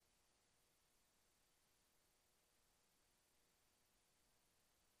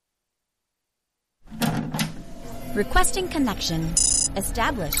Requesting connection.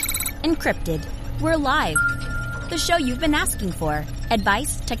 Established. Encrypted. We're live. The show you've been asking for.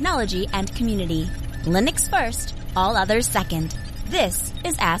 Advice, technology, and community. Linux first, all others second. This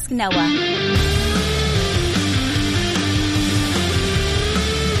is Ask Noah.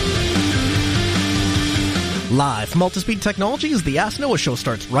 Live from Altispeed Technologies, the Ask Noah show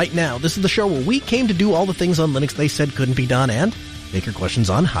starts right now. This is the show where we came to do all the things on Linux they said couldn't be done and make your questions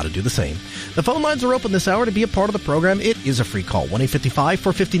on how to do the same. The phone lines are open this hour. To be a part of the program, it is a free call.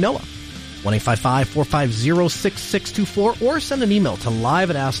 1-855-450-NOAH. 1-855-450-6624 or send an email to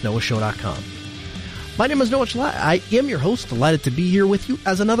live@asknoahshow.com. My name is Noah Schlatt. I am your host. Delighted to be here with you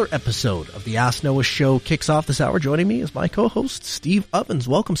as another episode of the Ask Noah show kicks off this hour. Joining me is my co-host, Steve Ovens.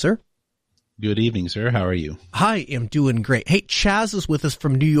 Welcome, sir. Good evening, sir. How are you? I am doing great. Hey, Chaz is with us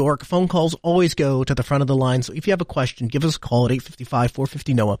from New York. Phone calls always go to the front of the line. So if you have a question, give us a call at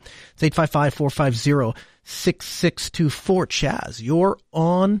 855-450-NOAH. It's 855-450-6624. Chaz, you're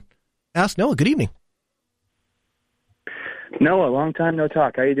on Ask Noah. Good evening. Noah, long time no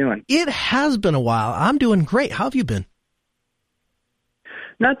talk. How you doing? It has been a while. I'm doing great. How have you been?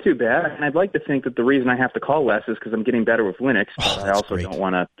 Not too bad. And I'd like to think that the reason I have to call less is because I'm getting better with Linux. Oh, I also don't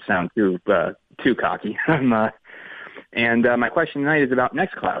want to sound too cocky. And my question tonight is about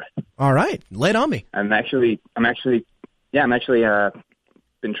Nextcloud. All right, lay it on me. I'm actually been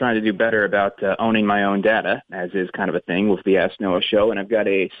trying to do better about owning my own data, as is kind of a thing with the Ask Noah show. And I've got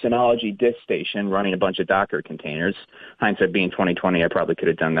a Synology disk station running a bunch of Docker containers. Hindsight being 2020, I probably could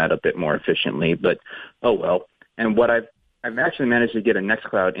have done that a bit more efficiently, but oh well. And what I've actually managed to get a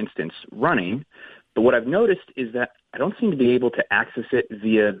Nextcloud instance running, but what I've noticed is that I don't seem to be able to access it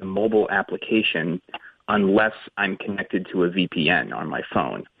via the mobile application unless I'm connected to a VPN on my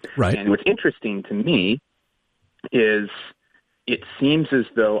phone. Right. And what's interesting to me is it seems as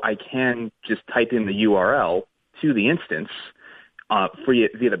though I can just type in the URL to the instance via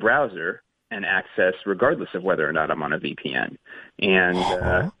the browser and access regardless of whether or not I'm on a VPN. And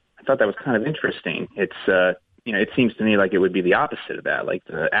I thought that was kind of interesting. It's it seems to me like it would be the opposite of that. Like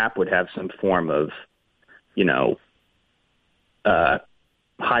the app would have some form of,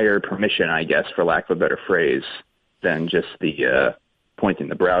 higher permission, I guess, for lack of a better phrase, than just the pointing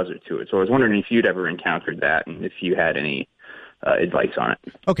the browser to it. So I was wondering if you'd ever encountered that and if you had any advice on it.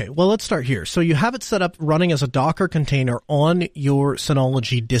 Okay, well, let's start here. So you have it set up running as a Docker container on your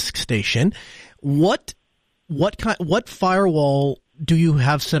Synology disk station. What firewall do you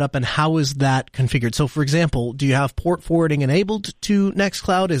have set up and how is that configured? So, for example, do you have port forwarding enabled to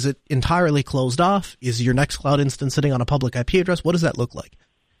Nextcloud? Is it entirely closed off? Is your Nextcloud instance sitting on a public IP address? What does that look like?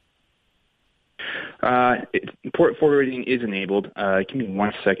 Port forwarding is enabled. Give me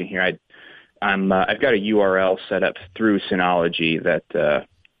 1 second here. I've got a URL set up through Synology that,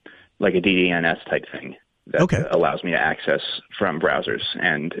 like a DDNS type thing that allows me to access from browsers,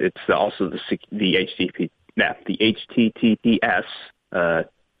 and it's also the HTTPS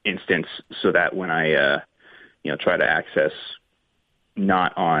instance, so that when I try to access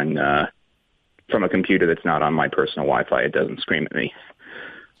not on from a computer that's not on my personal Wi-Fi, it doesn't scream at me.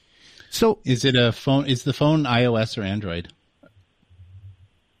 So, is it a phone? Is the phone iOS or Android?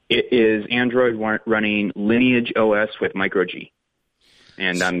 It is Android running Lineage OS with Micro G.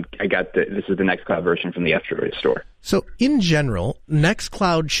 And this is the Nextcloud version from the F-Droid store. So in general,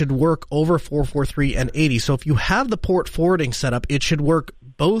 Nextcloud should work over 443 and 80. So if you have the port forwarding set up, it should work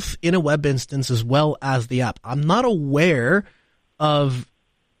both in a web instance as well as the app. I'm not aware of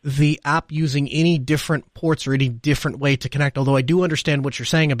the app using any different ports or any different way to connect, although I do understand what you're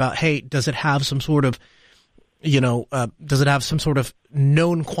saying about, hey, does it have some sort of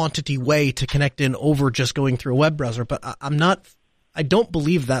known quantity way to connect in over just going through a web browser? But I don't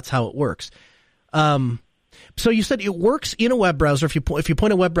believe that's how it works. So you said it works in a web browser. If you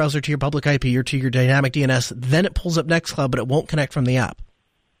point a web browser to your public IP or to your dynamic DNS, then it pulls up Nextcloud, but it won't connect from the app.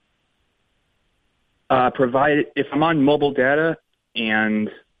 Provided if I'm on mobile data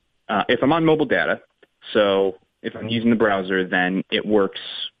so if I'm using the browser, then it works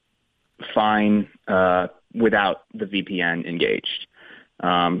fine without the VPN engaged.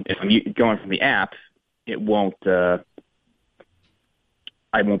 If I'm going from the app, it won't.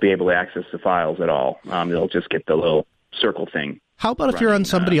 I won't be able to access the files at all. They'll just get the little circle thing. How about if you're on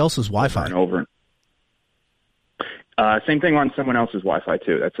somebody else's Wi-Fi? Over. Same thing on someone else's Wi-Fi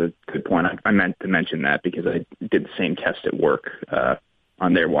too. That's a good point. I meant to mention that because I did the same test at work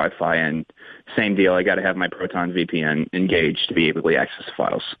on their Wi-Fi, and same deal. I got to have my Proton VPN engaged to be able to access the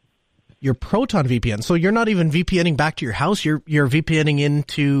files. Your Proton VPN. So you're not even VPNing back to your house. You're VPNing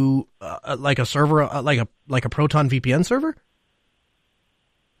into like a server, like a Proton VPN server.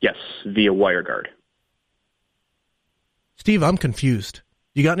 Yes, via WireGuard. Steve, I'm confused.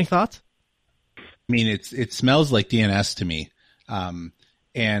 You got any thoughts? I mean, it smells like DNS to me.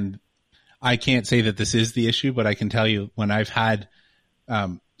 And I can't say that this is the issue, but I can tell you when I've had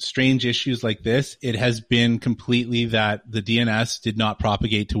strange issues like this, it has been completely that the DNS did not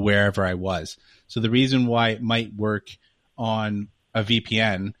propagate to wherever I was. So the reason why it might work on a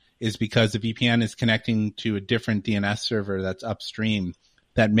VPN is because the VPN is connecting to a different DNS server that's upstream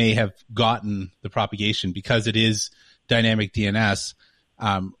that may have gotten the propagation. Because it is dynamic DNS,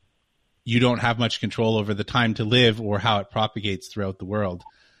 you don't have much control over the time to live or how it propagates throughout the world.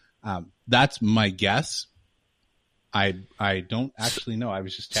 That's my guess. I don't actually know. I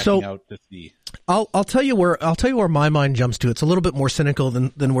was just checking out to see. I'll tell you where my mind jumps to. It's a little bit more cynical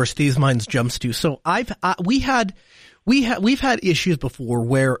than where Steve's mind jumps to. So we've had issues before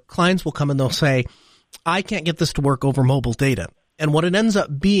where clients will come and they'll say, I can't get this to work over mobile data. And what it ends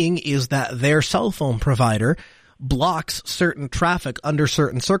up being is that their cell phone provider blocks certain traffic under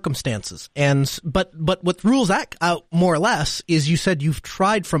certain circumstances. But what rules that out more or less is you said you've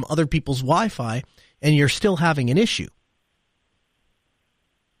tried from other people's Wi-Fi and you're still having an issue.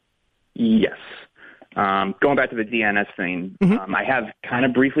 Yes. Going back to the DNS thing, I have kind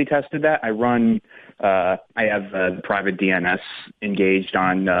of briefly tested that. I have the private DNS engaged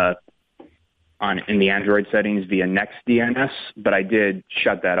on in the Android settings via NextDNS, but I did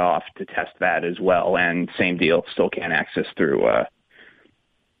shut that off to test that as well. And same deal, still can't access through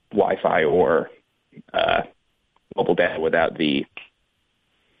Wi-Fi or mobile data without the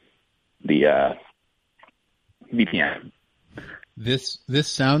VPN. This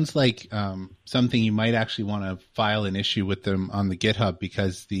sounds like something you might actually want to file an issue with them on the GitHub,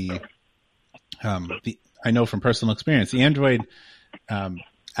 because I know from personal experience, the Android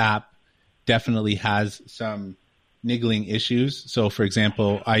app definitely has some niggling issues. So, for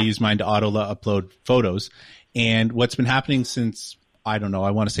example, I use mine to upload photos, and what's been happening since, I don't know,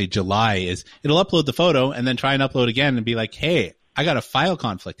 I want to say July, is it'll upload the photo and then try and upload again and be like, hey, I got a file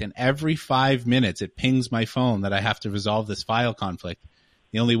conflict. And every 5 minutes it pings my phone that I have to resolve this file conflict.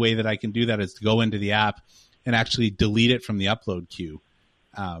 The only way that I can do that is to go into the app and actually delete it from the upload queue.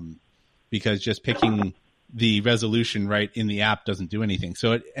 Because just picking the resolution right in the app doesn't do anything.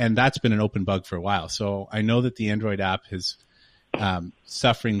 And that's been an open bug for a while. So I know that the Android app is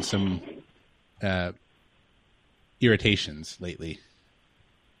suffering some irritations lately.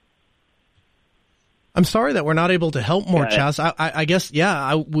 I'm sorry that we're not able to help more, Chaz. I guess,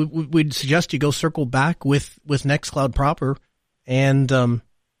 we'd suggest you go circle back with Nextcloud proper and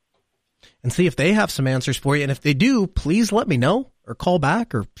see if they have some answers for you. And if they do, please let me know or call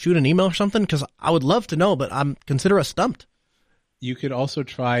back or shoot an email or something, because I would love to know, but consider us stumped. You could also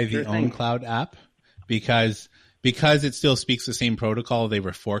try the OwnCloud app, because it still speaks the same protocol. They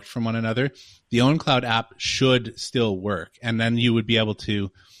were forked from one another. The OwnCloud app should still work. And then you would be able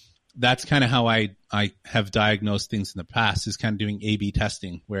to, that's kind of how I have diagnosed things in the past, is kind of doing A/B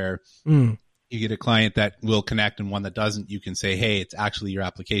testing, where you get a client that will connect and one that doesn't. You can say, hey, it's actually your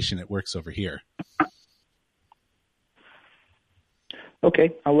application. It works over here.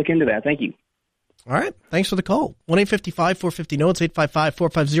 Okay, I'll look into that. Thank you. All right. Thanks for the call. 1-855-450-NOAH. It's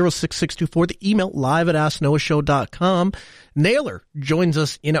 855-450-6624. The email live@asknoahshow.com. Naylor joins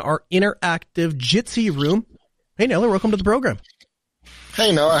us in our interactive Jitsi room. Hey, Naylor, welcome to the program.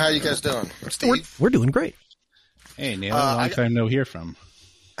 Hey, Noah. How you guys doing? Steve? We're doing great. Hey, Naylor. Long time no hear from.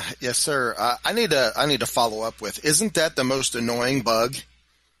 Yes, sir. I need to follow up with, isn't that the most annoying bug,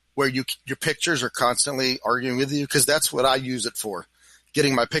 where your pictures are constantly arguing with you? Because that's what I use it for.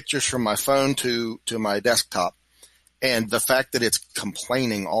 Getting my pictures from my phone to my desktop, and the fact that it's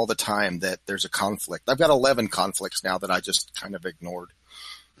complaining all the time that there's a conflict. I've got 11 conflicts now that I just kind of ignored.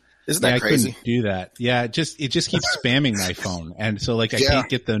 Isn't that crazy? I couldn't do that. Yeah, it just keeps spamming my phone, and so I can't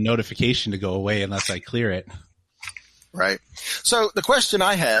get the notification to go away unless I clear it. Right. So the question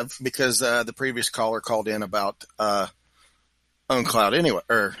I have, because the previous caller called in about OwnCloud anyway,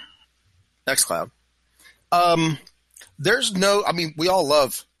 or Nextcloud. We all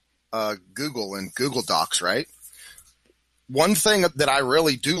love Google and Google Docs, right? One thing that I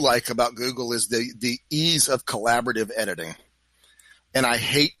really do like about Google is the ease of collaborative editing. And I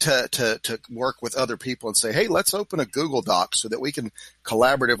hate to work with other people and say, hey, let's open a Google Doc so that we can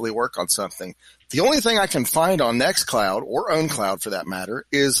collaboratively work on something. The only thing I can find on Nextcloud, or OwnCloud for that matter,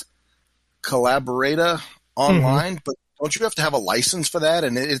 is Collaborata online. But don't you have to have a license for that?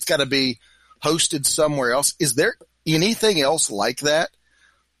 And it's got to be hosted somewhere else. Is there anything else like that?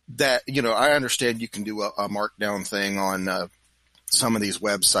 I understand you can do a markdown thing on some of these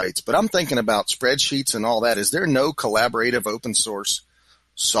websites, but I'm thinking about spreadsheets and all that. Is there no collaborative open source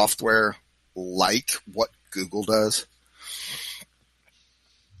software like what Google does?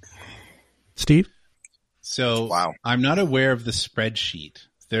 Steve? So Wow. I'm not aware of the spreadsheet.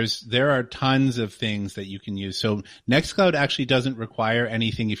 There are tons of things that you can use. So Nextcloud actually doesn't require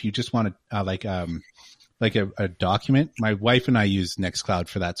anything if you just want to like a document. My wife and I use Nextcloud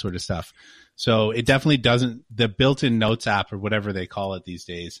for that sort of stuff. So it definitely doesn't, the built-in Notes app or whatever they call it these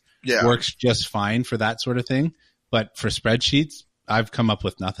days works just fine for that sort of thing. But for spreadsheets, I've come up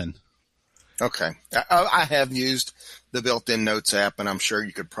with nothing. Okay. I have used the built-in Notes app, and I'm sure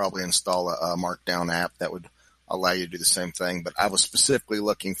you could probably install a Markdown app that would allow you to do the same thing. But I was specifically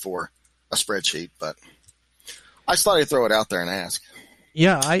looking for a spreadsheet, but I just thought I'd throw it out there and ask.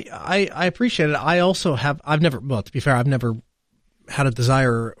 Yeah, I appreciate it. I also I've never had a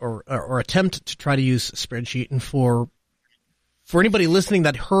desire or attempt to try to use a spreadsheet. And for anybody listening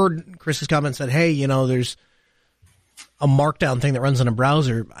that heard Chris's comment said, hey, you know, there's a Markdown thing that runs in a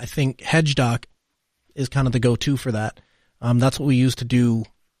browser, I think HedgeDoc is kind of the go-to for that. That's what we use to do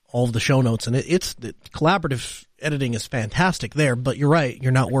all of the show notes, and it's the collaborative editing is fantastic there. But you're right,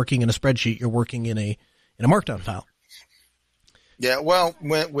 you're not working in a spreadsheet; you're working in a Markdown file. Yeah, well,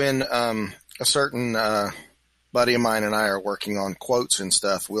 when a certain buddy of mine and I are working on quotes and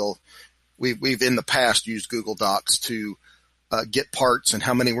stuff, we've in the past used Google Docs to get parts and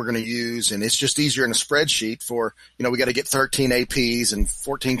how many we're going to use. And it's just easier in a spreadsheet for, you know, we got to get 13 APs and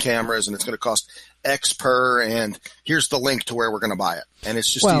 14 cameras and it's going to cost X per, and here's the link to where we're going to buy it. And it's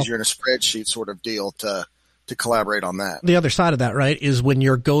just easier in a spreadsheet sort of deal to collaborate on that. The other side of that, right, is when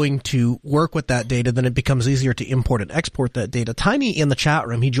you're going to work with that data, then it becomes easier to import and export that data. Tiny in the chat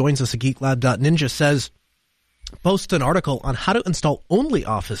room, he joins us at geeklab.ninja, says, post an article on how to install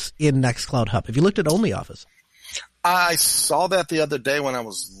OnlyOffice in Nextcloud Hub. Have you looked at OnlyOffice? I saw that the other day when I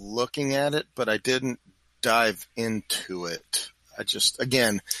was looking at it, but I didn't dive into it.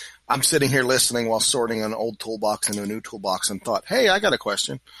 Again, I'm sitting here listening while sorting an old toolbox into a new toolbox and thought, hey, I got a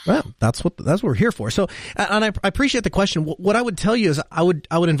question. Well, that's what we're here for. So, and I appreciate the question. What I would tell you is I would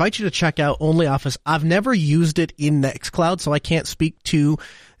invite you to check out OnlyOffice. I've never used it in Nextcloud, so I can't speak to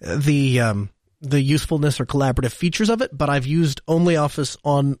the usefulness or collaborative features of it, but I've used OnlyOffice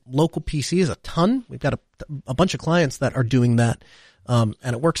on local PCs a ton. We've got a bunch of clients that are doing that. And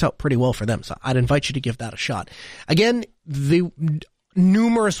it works out pretty well for them. So I'd invite you to give that a shot. Again, the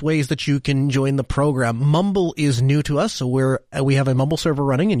numerous ways that you can join the program. Mumble is new to us, so we have a Mumble server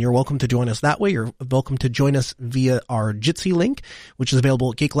running, and you're welcome to join us that way. You're welcome to join us via our Jitsi link, which is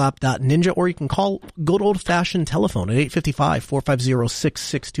available at geeklab.ninja, or you can call good old-fashioned telephone at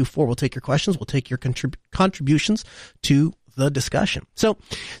 855-450-6624. We'll take your questions. We'll take your contributions to the discussion. So,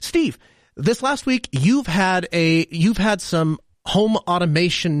 Steve, this last week you've had some home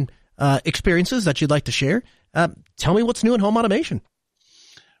automation experiences that you'd like to share. Tell me what's new in home automation.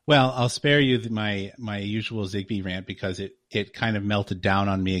 Well, I'll spare you my usual Zigbee rant because it kind of melted down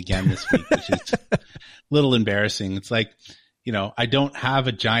on me again this week, which is a little embarrassing. It's like, you know, I don't have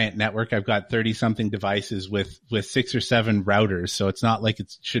a giant network. I've got 30 something devices with 6 or 7 routers. So it's not like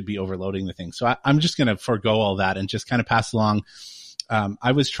it should be overloading the thing. So I'm just going to forego all that and just kind of pass along.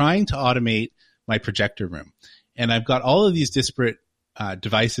 I was trying to automate my projector room, and I've got all of these disparate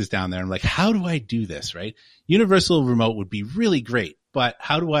devices down there. I'm like, how do I do this? Right? Universal remote would be really great, but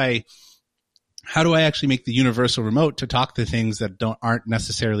how do I actually make the universal remote to talk to things that aren't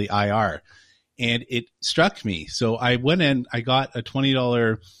necessarily IR? And it struck me. So I went in, I got a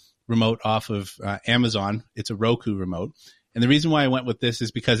 $20 remote off of Amazon. It's a Roku remote. And the reason why I went with this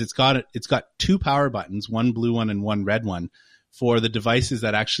is because it's got 2 power buttons, one blue one and one red one, for the devices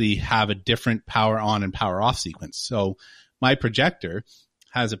that actually have a different power on and power off sequence. So my projector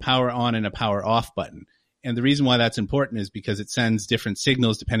has a power on and a power off button. And the reason why that's important is because it sends different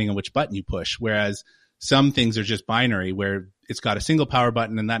signals depending on which button you push. Whereas some things are just binary, where it's got a single power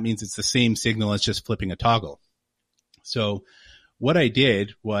button, and that means it's the same signal as just flipping a toggle. So what I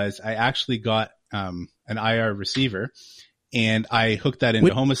did was I actually got an IR receiver, and I hooked that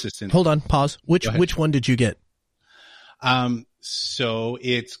into Home Assistant. Hold on, pause. Which one did you get? So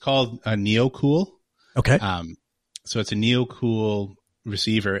it's called a NeoCool. Okay. So it's a NeoCool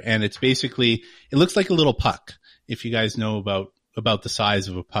receiver, and it's basically, it looks like a little puck, if you guys know about the size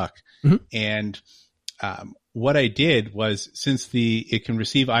of a puck. Mm-hmm. And what I did was, since it can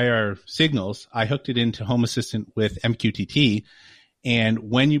receive IR signals, I hooked it into Home Assistant with MQTT. And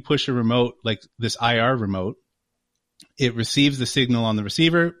when you push a remote, like this IR remote, it receives the signal on the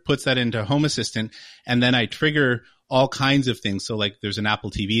receiver, puts that into Home Assistant, and then I trigger all kinds of things. So like there's an Apple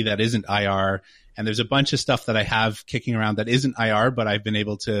TV that isn't IR, and there's a bunch of stuff that I have kicking around that isn't IR, but I've been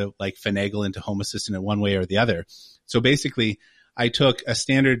able to like finagle into Home Assistant in one way or the other. So basically I took a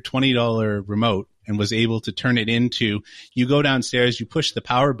standard $20 remote and was able to turn it into, you go downstairs, you push the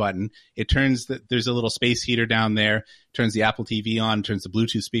power button, it turns there's a little space heater down there, turns the Apple TV on, turns the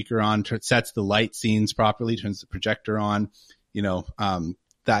Bluetooth speaker on, sets the light scenes properly, turns the projector on,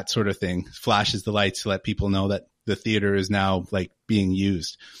 that sort of thing, flashes the lights to let people know that the theater is now like being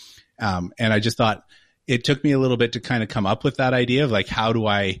used. And I just thought it took me a little bit to kind of come up with that idea of like, how do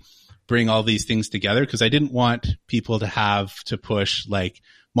I bring all these things together? Because I didn't want people to have to push like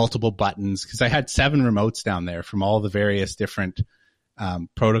multiple buttons, because I had 7 remotes down there from all the various different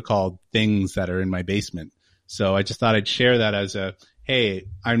protocol things that are in my basement. So I just thought I'd share that as hey,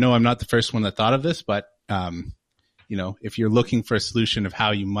 I know I'm not the first one that thought of this, but if you're looking for a solution of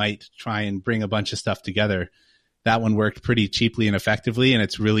how you might try and bring a bunch of stuff together, that one worked pretty cheaply and effectively, and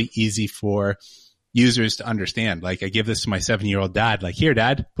it's really easy for users to understand. Like I give this to my 7-year-old dad, like, here,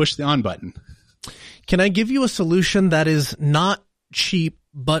 Dad, push the on button. Can I give you a solution that is not cheap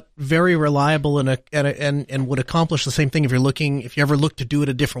but very reliable and would accomplish the same thing if you ever look to do it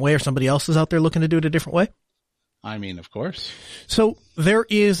a different way, or somebody else is out there looking to do it a different way? I mean, of course. So there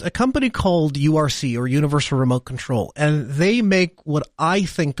is a company called URC, or Universal Remote Control, and they make what I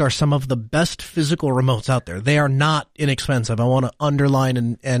think are some of the best physical remotes out there. They are not inexpensive. I want to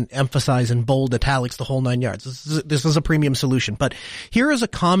underline and emphasize in bold italics the whole 9 yards. This is a premium solution. But here is a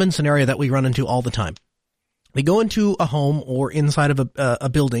common scenario that we run into all the time. We go into a home or inside of a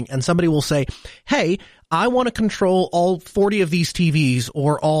building, and somebody will say, hey, I want to control all 40 of these TVs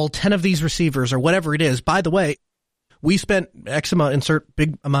or all 10 of these receivers or whatever it is. By the way, we spent X amount, insert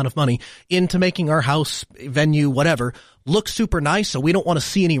big amount of money into making our house, venue, whatever, look super nice. So we don't want to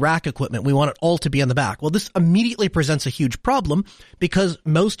see any rack equipment. We want it all to be in the back. Well, this immediately presents a huge problem because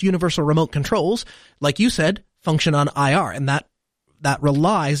most universal remote controls, like you said, function on IR, and that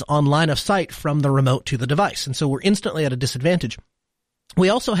relies on line of sight from the remote to the device. And so we're instantly at a disadvantage. We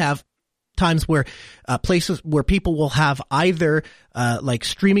also have times where places where people will have either like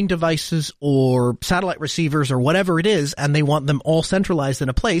streaming devices or satellite receivers or whatever it is, and they want them all centralized in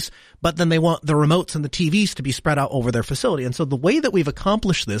a place, but then they want the remotes and the TVs to be spread out over their facility. And so the way that we've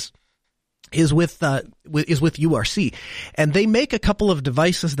accomplished this is with URC, and they make a couple of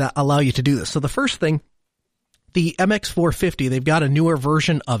devices that allow you to do this. So the first thing, the MX450, they've got a newer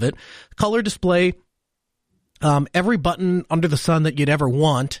version of it, color display, every button under the sun that you'd ever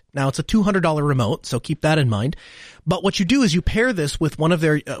want. Now it's a $200 remote, so keep that in mind. But what you do is you pair this with one of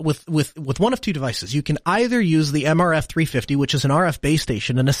their, with one of two devices. You can either use the MRF350, which is an RF base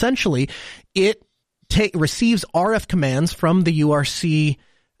station, and essentially it receives RF commands from the URC,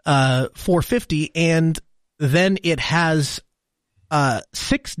 450, and then it has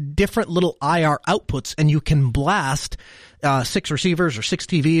 6 different little IR outputs, and you can blast 6 receivers or 6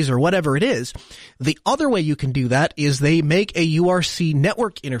 TVs or whatever it is. The other way you can do that is they make a URC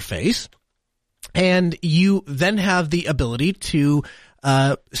network interface, and you then have the ability to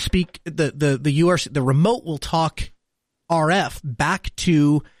speak the URC. The remote will talk RF back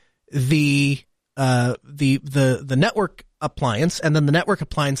to the network appliance, and then the network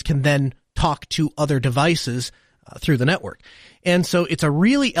appliance can then talk to other devices through the network. And so it's a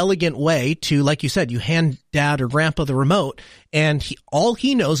really elegant way to, like you said, you hand dad or grandpa the remote, and all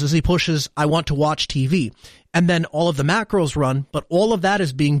he knows is he pushes, I want to watch TV. And then all of the macros run, but all of that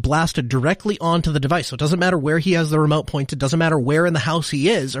is being blasted directly onto the device. So it doesn't matter where he has the remote pointed, doesn't matter where in the house he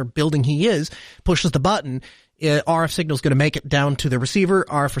is or building he is, pushes the button, RF signal is going to make it down to the receiver.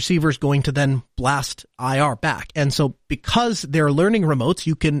 RF receiver is going to then blast IR back. And so because they're learning remotes,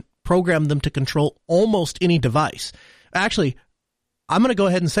 you can program them to control almost any device. Actually, I'm going to go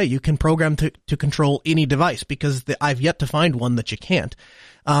ahead and say you can program to control any device, because I've yet to find one that you can't.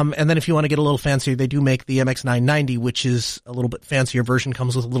 And then if you want to get a little fancier, they do make the MX990, which is a little bit fancier version,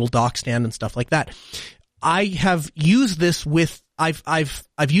 comes with a little dock stand and stuff like that. I have used this with, I've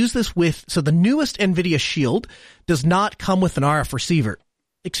used this with, so the newest NVIDIA Shield does not come with an RF receiver,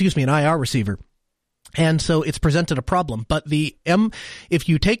 an IR receiver. And so it's presented a problem. But if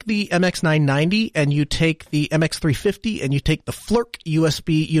you take the MX990 and you take the MX350 and you take the FLIRC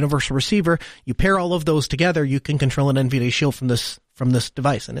USB universal receiver, you pair all of those together, you can control an NVIDIA Shield from this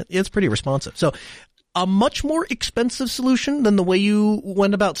device, and it's pretty responsive. So a much more expensive solution than the way you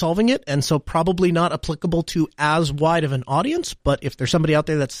went about solving it, and so probably not applicable to as wide of an audience. But if there's somebody out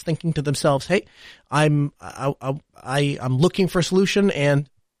there that's thinking to themselves, hey, I'm looking for a solution and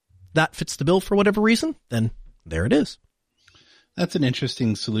that fits the bill for whatever reason, then there it is. That's an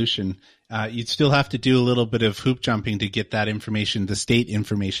interesting solution. You'd still have to do a little bit of hoop jumping to get that information, the state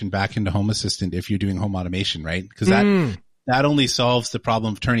information, back into Home Assistant if you're doing home automation, right? Because that only solves the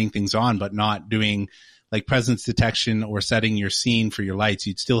problem of turning things on, but not doing like presence detection or setting your scene for your lights,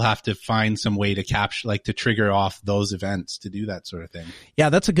 you'd still have to find some way to capture, like to trigger off those events to do that sort of thing. Yeah,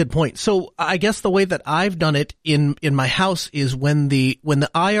 that's a good point. So I guess the way that I've done it in my house is when the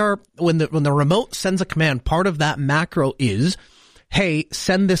remote sends a command, part of that macro is, hey,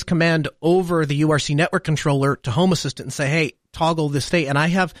 send this command over the URC network controller to Home Assistant and say, hey, toggle this state. And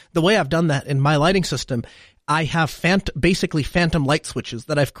the way I've done that in my lighting system, I have basically phantom light switches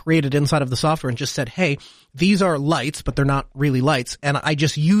that I've created inside of the software and just said, hey, these are lights, but they're not really lights. And I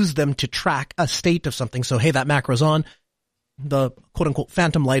just use them to track a state of something. So, hey, that macro's on. The quote unquote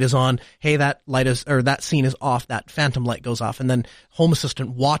phantom light is on. Hey, that scene is off. That phantom light goes off. And then Home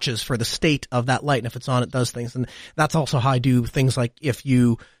Assistant watches for the state of that light. And if it's on, it does things. And that's also how I do things like if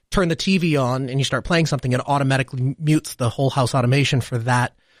you turn the TV on and you start playing something, it automatically mutes the whole house automation for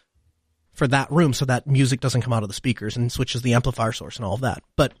that room so that music doesn't come out of the speakers and switches the amplifier source and all of that.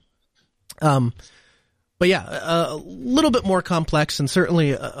 But yeah, a little bit more complex and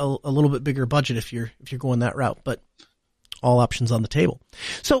certainly a little bit bigger budget if you're going that route, but all options on the table.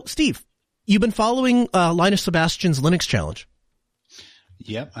 So Steve, you've been following Linus Sebastian's Linux Challenge.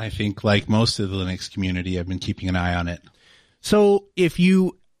 Yep. I think like most of the Linux community, I've been keeping an eye on it. So if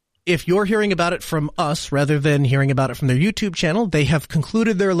you're hearing about it from us rather than hearing about it from their YouTube channel, they have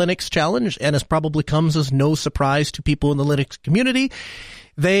concluded their Linux challenge, and as probably comes as no surprise to people in the Linux community,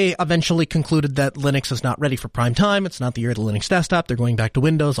 they eventually concluded that Linux is not ready for prime time. It's not the year of the Linux desktop. They're going back to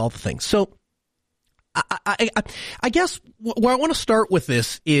Windows, all the things. So I guess where I want to start with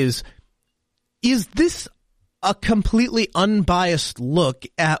this is this a completely unbiased look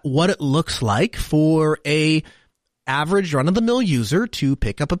at what it looks like for a average run-of-the-mill user to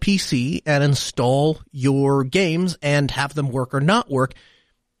pick up a PC and install your games and have them work or not work?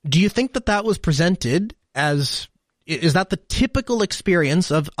 Do you think that was presented as, is that the typical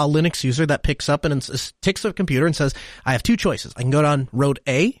experience of a Linux user that picks up and takes a computer and says, I have two choices. I can go down road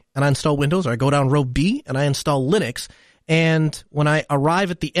A and I install Windows, or I go down road B and I install Linux. And when I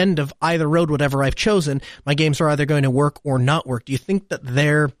arrive at the end of either road, whatever I've chosen, my games are either going to work or not work. Do you think that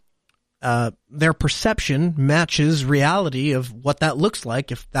their perception matches reality of what that looks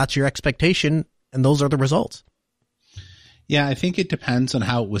like, if that's your expectation and those are the results? Yeah, I think it depends on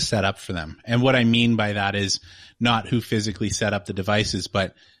how it was set up for them. And what I mean by that is not who physically set up the devices,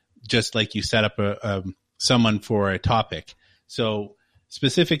 but just like you set up someone for a topic. So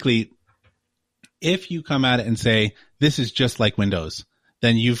specifically, if you come at it and say, this is just like Windows,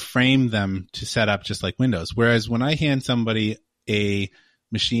 then you've framed them to set up just like Windows. Whereas when I hand somebody a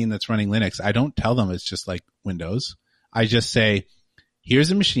machine that's running Linux, I don't tell them it's just like Windows. I just say, here's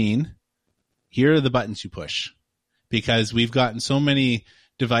a machine. Here are the buttons you push. Because we've gotten so many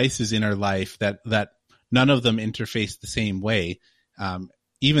devices in our life that none of them interface the same way.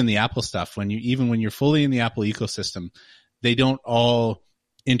 Even the Apple stuff, when you're fully in the Apple ecosystem, they don't all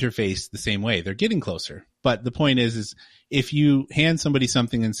interface the same way. They're getting closer. But the point is if you hand somebody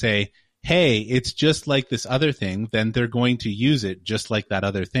something and say, hey, it's just like this other thing, then they're going to use it just like that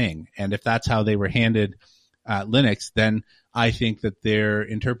other thing. And if that's how they were handed Linux, then I think that their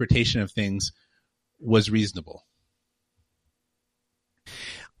interpretation of things was reasonable.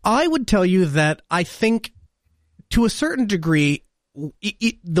 I would tell you that I think to a certain degree,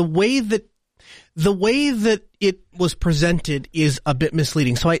 the way that it was presented is a bit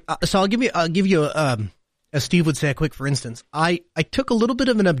misleading. So I'll give you as Steve would say, a quick for instance. I took a little bit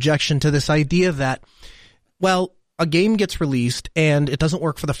of an objection to this idea that, well, a game gets released and it doesn't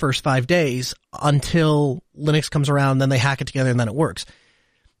work for the first 5 days until Linux comes around, then they hack it together and then it works.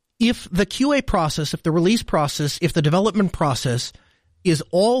 If the QA process, if the release process, if the development process is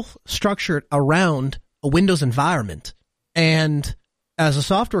all structured around a Windows environment, and as a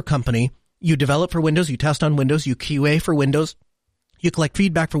software company, you develop for Windows, you test on Windows, you QA for Windows, you collect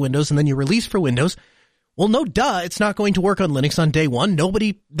feedback for Windows, and then you release for Windows, well, no duh, it's not going to work on Linux on day one.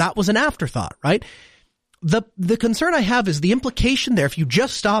 That was an afterthought, right? The concern I have is the implication there, if you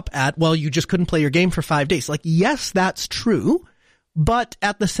just stop at, well, you just couldn't play your game for 5 days. Like, yes, that's true, but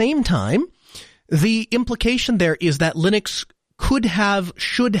at the same time, the implication there is that Linux could have,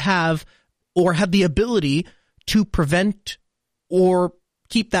 should have, or had the ability to prevent or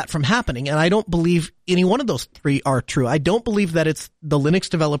keep that from happening. And I don't believe any one of those three are true. I don't believe that it's the Linux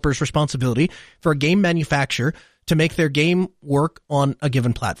developer's responsibility for a game manufacturer to make their game work on a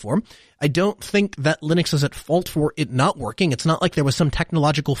given platform. I don't think that Linux is at fault for it not working. It's not like there was some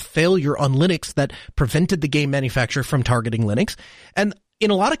technological failure on Linux that prevented the game manufacturer from targeting Linux. And in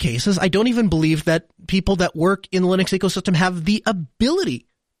a lot of cases, I don't even believe that people that work in the Linux ecosystem have the ability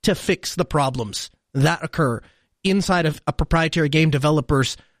to fix the problems that occur inside of a proprietary game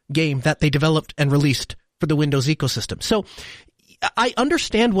developer's game that they developed and released for the Windows ecosystem. So I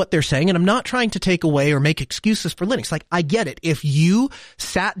understand what they're saying, and I'm not trying to take away or make excuses for Linux. Like, I get it. If you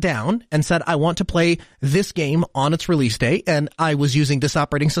sat down and said, I want to play this game on its release day, and I was using this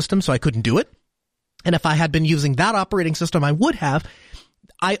operating system, so I couldn't do it, and if I had been using that operating system, I would have.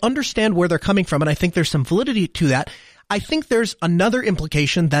 I understand where they're coming from, and I think there's some validity to that. I think there's another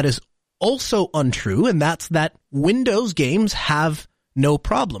implication that is also untrue, and that's that Windows games have no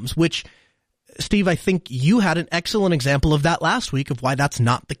problems, which, Steve, I think you had an excellent example of that last week of why that's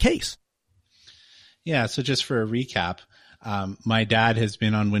not the case. Yeah, so just for a recap, my dad has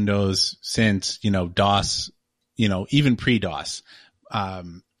been on Windows since, DOS, even pre-DOS.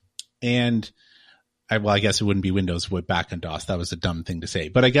 And I guess it wouldn't be Windows back on DOS. That was a dumb thing to say.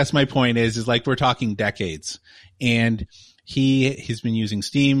 But I guess my point is like we're talking decades. And he's been using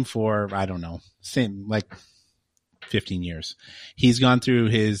Steam for, I don't know, 15 years. He's gone through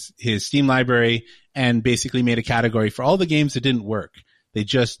his Steam library and basically made a category for all the games that didn't work. They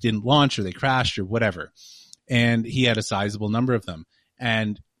just didn't launch or they crashed or whatever. And he had a sizable number of them.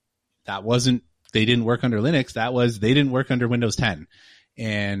 And they didn't work under Linux. They didn't work under Windows 10.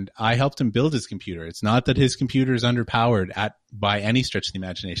 And I helped him build his computer. It's not that his computer is underpowered by any stretch of the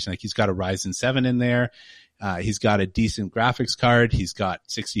imagination. Like, he's got a Ryzen 7 in there. He's got a decent graphics card. He's got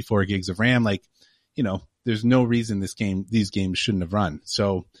 64 gigs of RAM. Like, there's no reason these games shouldn't have run.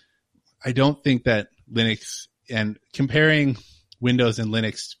 So I don't think that Linux, and comparing Windows and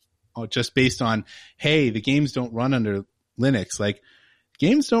Linux just based on, hey, the games don't run under Linux, like,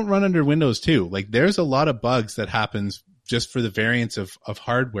 games don't run under Windows too. Like, there's a lot of bugs that happens just for the variance of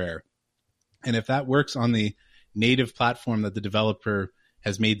hardware. And if that works on the native platform that the developer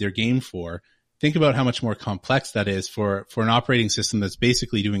has made their game for, think about how much more complex that is for an operating system that's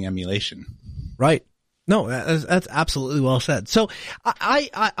basically doing emulation. Right. No, that's absolutely well said. So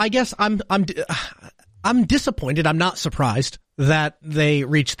I guess I'm disappointed. I'm not surprised that they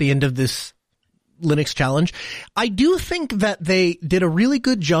reached the end of this Linux challenge. I do think that they did a really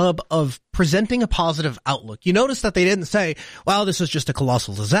good job of presenting a positive outlook. You notice that they didn't say, well, this is just a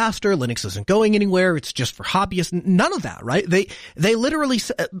colossal disaster. Linux isn't going anywhere. It's just for hobbyists. None of that, right? They literally,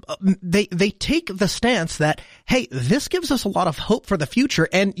 they take the stance that, hey, this gives us a lot of hope for the future.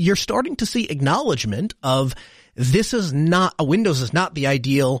 And you're starting to see acknowledgement of Windows is not the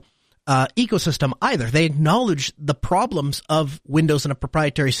ideal ecosystem either. They acknowledge the problems of Windows in a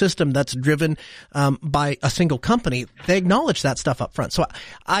proprietary system that's driven by a single company. They acknowledge that stuff up front. So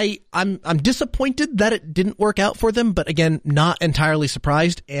I'm disappointed that it didn't work out for them, but again, not entirely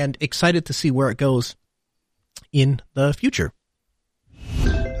surprised and excited to see where it goes in the future.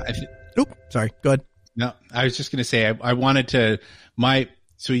 Sorry, go ahead. No, I was just going to say I wanted to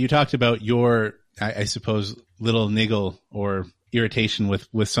so you talked about your, I suppose, little niggle or irritation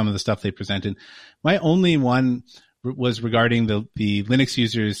with some of the stuff they presented. My only one was regarding the Linux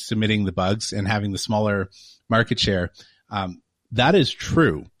users submitting the bugs and having the smaller market share. That is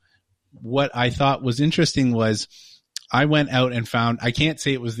true. What I thought was interesting was I went out and found, I can't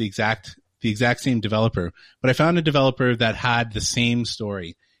say it was the exact same developer, but I found a developer that had the same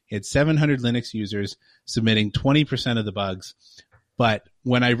story. He had 700 Linux users submitting 20% of the bugs. But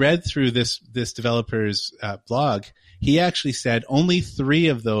when I read through this developer's blog, he actually said only 3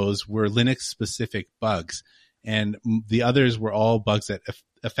 of those were Linux specific bugs. And the others were all bugs that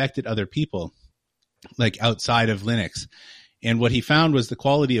affected other people, like outside of Linux. And what he found was the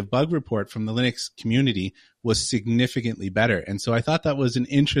quality of bug report from the Linux community was significantly better. And so I thought that was an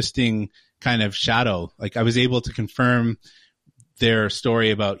interesting kind of shadow. Like, I was able to confirm their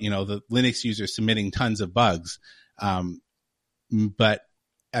story about, the Linux users submitting tons of bugs. But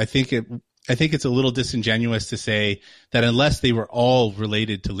I think it's a little disingenuous to say that unless they were all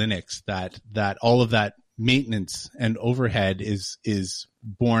related to Linux, that all of that maintenance and overhead is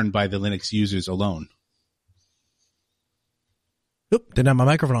borne by the Linux users alone. Oop, didn't have my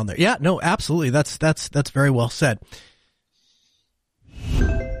microphone on there. Yeah, no, absolutely. That's very well said.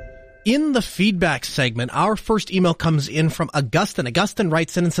 In the feedback segment, our first email comes in from Augustine. Augustine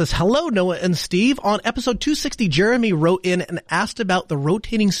writes in and says, hello, Noah and Steve. On episode 260, Jeremy wrote in and asked about the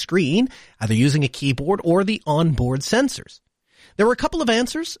rotating screen, either using a keyboard or the onboard sensors. There were a couple of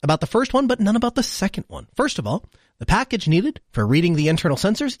answers about the first one, but none about the second one. First of all, the package needed for reading the internal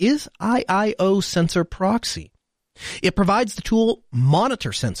sensors is IIO Sensor Proxy. It provides the tool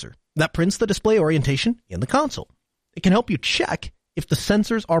Monitor Sensor that prints the display orientation in the console. It can help you check if the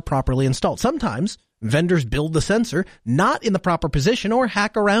sensors are properly installed. Sometimes vendors build the sensor not in the proper position or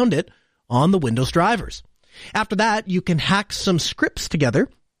hack around it on the Windows drivers. After that, you can hack some scripts together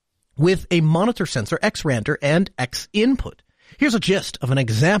with a monitor sensor, XRander, and Xinput. Here's a gist of an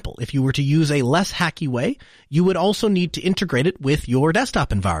example. If you were to use a less hacky way, you would also need to integrate it with your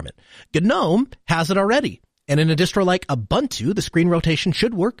desktop environment. GNOME has it already. And in a distro like Ubuntu, the screen rotation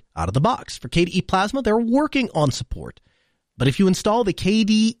should work out of the box. For KDE Plasma, they're working on support. But if you install the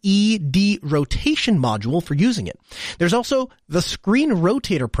KDE rotation module for using it, there's also the Screen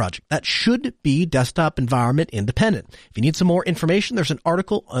Rotator project that should be desktop environment independent. If you need some more information, there's an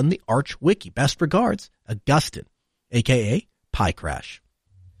article on the Arch Wiki. Best regards, Augustine, aka PyCrash.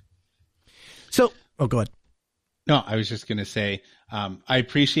 So, go ahead. No, I was just going to say, I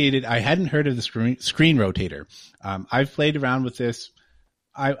appreciate it. I hadn't heard of the screen rotator. I've played around with this.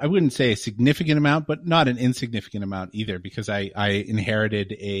 I wouldn't say a significant amount, but not an insignificant amount either, because I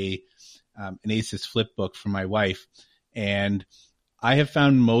inherited an Asus Flipbook from my wife, and I have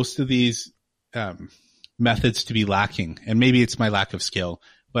found most of these methods to be lacking, and maybe it's my lack of skill,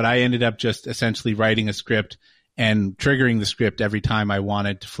 but I ended up just essentially writing a script and triggering the script every time I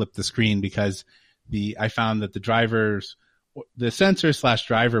wanted to flip the screen, because I found that the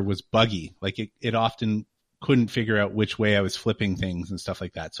sensor/driver was buggy. Like it often couldn't figure out which way I was flipping things and stuff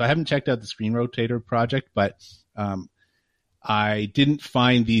like that. So I haven't checked out the Screen Rotator project, but I didn't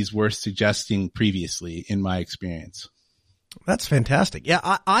find these worth suggesting previously in my experience. That's fantastic.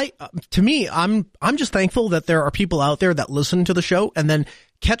 Yeah, to me, I'm just thankful that there are people out there that listen to the show and then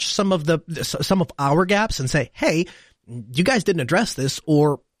catch some of our gaps and say, hey, you guys didn't address this,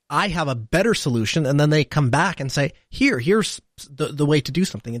 or I have a better solution. And then they come back and say, here's the way to do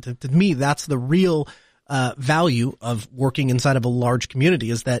something. And to me, that's the real value of working inside of a large community,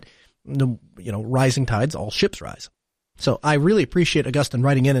 is that, rising tides, all ships rise. So I really appreciate Augustine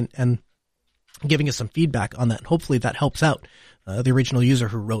writing in and giving us some feedback on that. Hopefully that helps out the original user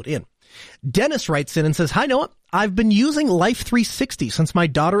who wrote in. Dennis writes in and says, hi, Noah. I've been using Life 360 since my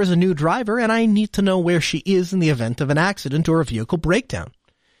daughter is a new driver, and I need to know where she is in the event of an accident or a vehicle breakdown.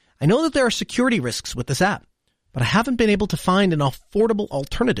 I know that there are security risks with this app, but I haven't been able to find an affordable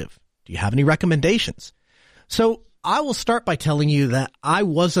alternative. Do you have any recommendations? So I will start by telling you that I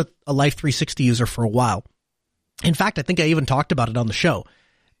was a Life 360 user for a while. In fact, I think I even talked about it on the show.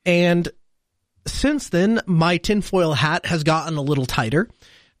 And since then, my tinfoil hat has gotten a little tighter,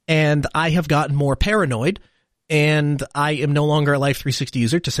 and I have gotten more paranoid, and I am no longer a Life 360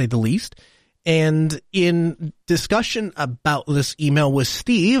 user, to say the least. And in discussion about this email with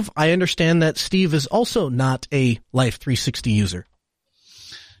Steve, I understand that Steve is also not a Life 360 user.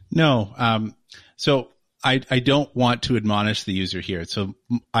 No. So I don't want to admonish the user here. So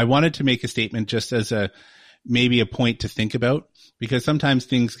I wanted to make a statement just as maybe a point to think about, because sometimes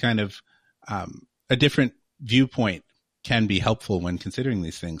things kind of, a different viewpoint can be helpful when considering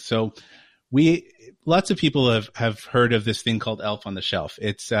these things. So lots of people have heard of this thing called Elf on the Shelf.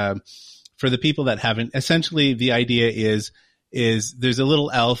 It's, for the people that haven't, essentially the idea is there's a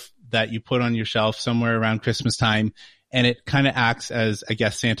little elf that you put on your shelf somewhere around Christmas time, and it kind of acts as, I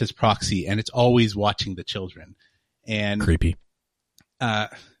guess, Santa's proxy, and it's always watching the children. And creepy.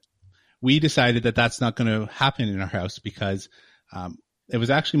 We decided that that's not going to happen in our house, because it was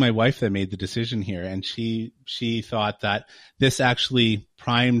actually my wife that made the decision here, and she thought that this actually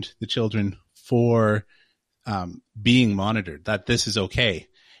primed the children for being monitored, that this is okay.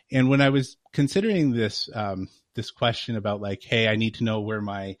 And when I was considering this question about, like, hey, I need to know where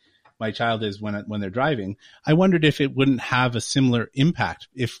my child is when they're driving, I wondered if it wouldn't have a similar impact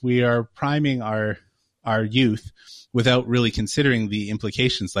if we are priming our youth without really considering the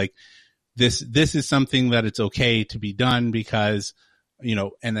implications. Like this is something that it's okay to be done because,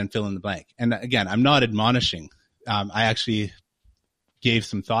 and then fill in the blank. And again, I'm not admonishing. I actually gave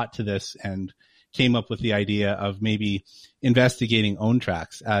some thought to this and came up with the idea of maybe investigating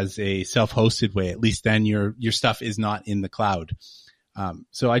OwnTracks as a self-hosted way. At least then your stuff is not in the cloud.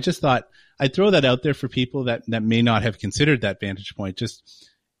 So I just thought I'd throw that out there for people that may not have considered that vantage point. Just,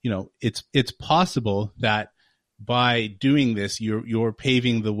 it's possible that by doing this, you're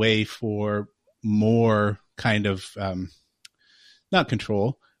paving the way for more kind of, not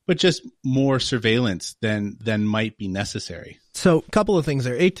control, but just more surveillance than might be necessary. So a couple of things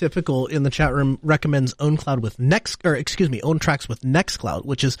there. Atypical in the chat room recommends OwnTracks with Nextcloud,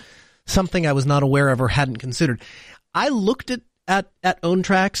 which is something I was not aware of or hadn't considered. I looked at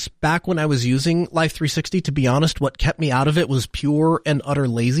OwnTracks back when I was using Life 360. To be honest, what kept me out of it was pure and utter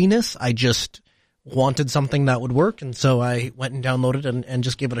laziness. I just wanted something that would work, and so I went and downloaded and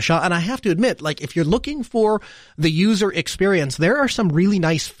just gave it a shot. And I have to admit, like, if you're looking for the user experience, there are some really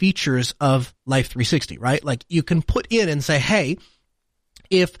nice features of Life 360, right? Like, you can put in and say, hey,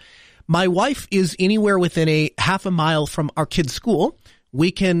 if my wife is anywhere within a half a mile from our kid's school,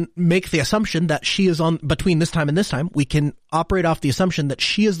 we can make the assumption that she is on between this time and this time. We can operate off the assumption that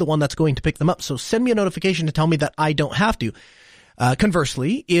she is the one that's going to pick them up. So send me a notification to tell me that I don't have to.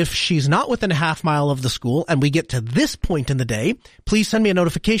 Conversely, if she's not within a half mile of the school and we get to this point in the day, please send me a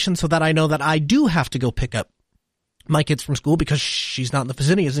notification so that I know that I do have to go pick up my kids from school because she's not in the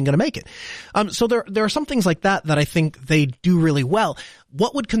vicinity, isn't going to make it. So there are some things like that I think they do really well.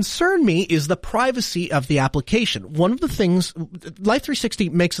 What would concern me is the privacy of the application. One of the things,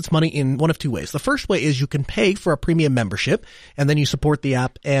 Life360 makes its money in one of two ways. The first way is you can pay for a premium membership and then you support the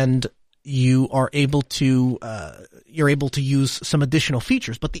app and you are able to, you're able to use some additional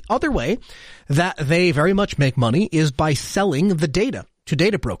features. But the other way that they very much make money is by selling the data to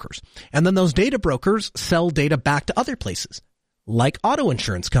data brokers. And then those data brokers sell data back to other places, like auto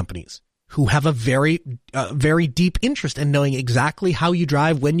insurance companies, who have a very deep interest in knowing exactly how you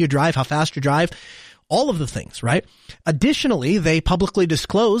drive, when you drive, how fast you drive, all of the things, right? Additionally, they publicly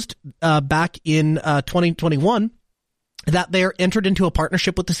disclosed back in 2021 that they're entered into a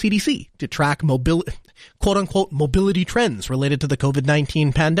partnership with the CDC to track quote unquote mobility trends related to the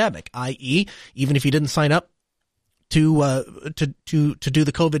COVID-19 pandemic, i.e., even if you didn't sign up to do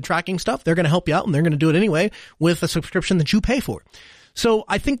the COVID tracking stuff, they're going to help you out and they're going to do it anyway with a subscription that you pay for. So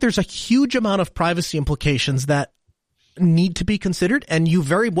I think there's a huge amount of privacy implications that need to be considered, and you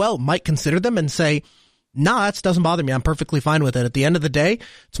very well might consider them and say, nah, that doesn't bother me. I'm perfectly fine with it. At the end of the day,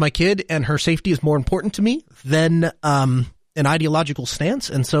 it's my kid and her safety is more important to me than an ideological stance.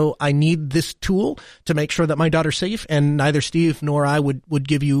 And so I need this tool to make sure that my daughter's safe, and neither Steve nor I would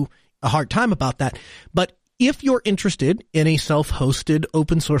give you a hard time about that. But if you're interested in a self-hosted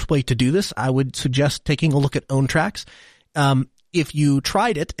open source way to do this, I would suggest taking a look at OwnTracks. If you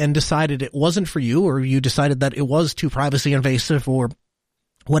tried it and decided it wasn't for you, or you decided that it was too privacy invasive or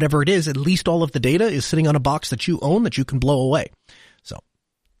whatever it is, at least all of the data is sitting on a box that you own that you can blow away. So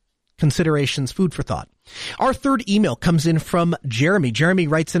considerations, food for thought. Our third email comes in from Jeremy. Jeremy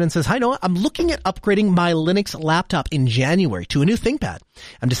writes in and says, "Hi Noah, I'm looking at upgrading my Linux laptop in January to a new ThinkPad.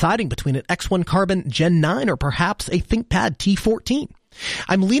 I'm deciding between an X1 Carbon Gen 9 or perhaps a ThinkPad T14.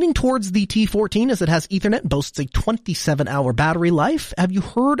 I'm leaning towards the T14 as it has Ethernet and boasts a 27-hour battery life. Have you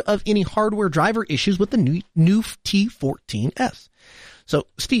heard of any hardware driver issues with the new T14S?" So,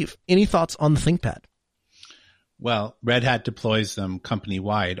 Steve, any thoughts on the ThinkPad? Well, Red Hat deploys them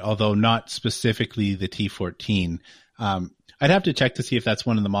company-wide, although not specifically the T14. I'd have to check to see if that's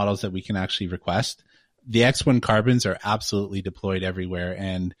one of the models that we can actually request. The X1 Carbons are absolutely deployed everywhere,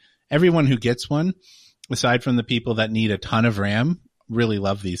 and everyone who gets one, aside from the people that need a ton of RAM, really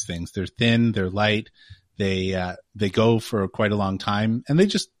love these things. They're thin, they're light, they go for quite a long time, and they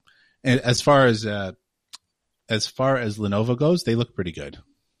just, as far as Lenovo goes, they look pretty good.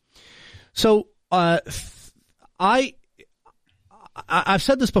 So, I've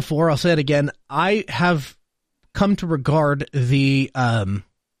said this before, I'll say it again. I have come to regard the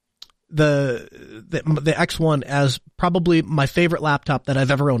X1 as probably my favorite laptop that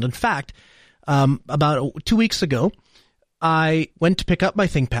I've ever owned. In fact, about 2 weeks ago, I went to pick up my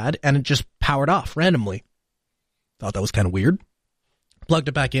ThinkPad and it just powered off randomly. Thought that was kind of weird. Plugged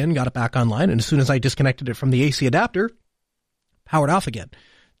it back in, got it back online, and as soon as I disconnected it from the AC adapter, powered off again.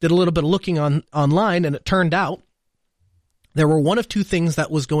 Did a little bit of looking online, and it turned out there were one of two things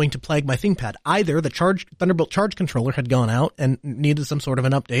that was going to plague my ThinkPad. Either the Thunderbolt charge controller had gone out and needed some sort of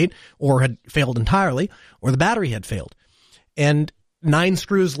an update, or had failed entirely, or the battery had failed. And 9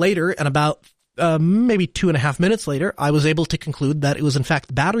 screws later, and about maybe 2.5 minutes later, I was able to conclude that it was, in fact,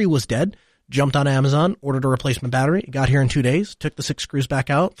 the battery was dead. Jumped on Amazon, ordered a replacement battery, got here in 2 days, took the 6 screws back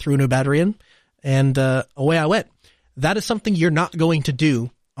out, threw a new battery in, and away I went. That is something you're not going to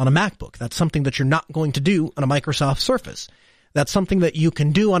do on a MacBook. That's something that you're not going to do on a Microsoft Surface. That's something that you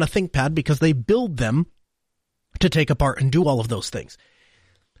can do on a ThinkPad because they build them to take apart and do all of those things.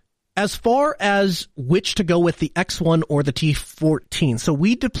 As far as which to go with, the X1 or the T14, so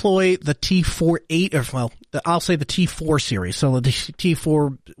we deploy the T4, I'll say the T4 series. So the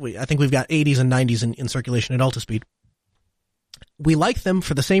T4, I think we've got 80s and 90s in circulation at Altispeed. We like them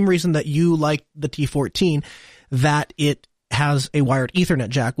for the same reason that you like the T14, that it has a wired Ethernet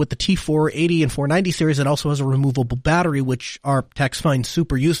jack. With the T480 and 490 series, it also has a removable battery, which our techs find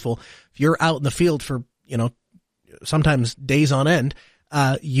super useful. If you're out in the field for, sometimes days on end,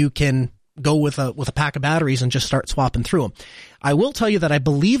 you can go with a pack of batteries and just start swapping through them. I will tell you that I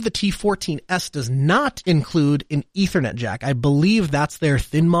believe the T14S does not include an Ethernet jack. I believe that's their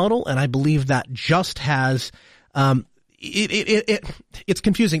thin model, and I believe that just has, it's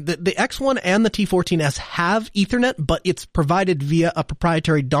confusing. The X1 and the T14S have Ethernet, but it's provided via a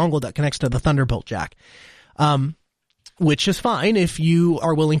proprietary dongle that connects to the Thunderbolt jack. which is fine if you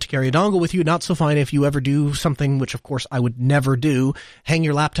are willing to carry a dongle with you. Not so fine if you ever do something, which of course I would never do, hang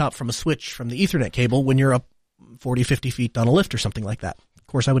your laptop from a switch from the Ethernet cable when you're up 40, 50 feet down a lift or something like that. Of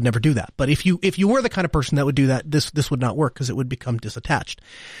course, I would never do that. But if you were the kind of person that would do that, this would not work because it would become disattached.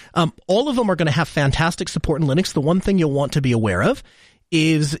 All of them are going to have fantastic support in Linux. The one thing you'll want to be aware of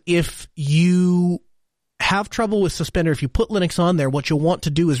is if you have trouble with Suspender, if you put Linux on there, what you'll want to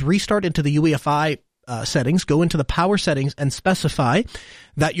do is restart into the UEFI settings, go into the power settings and specify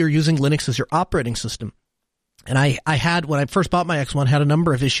that you're using Linux as your operating system. And I had, when I first bought my X1, had a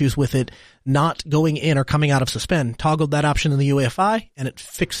number of issues with it not going in or coming out of suspend. Toggled that option in the UEFI and it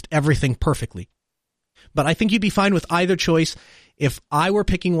fixed everything perfectly. But I think you'd be fine with either choice. If I were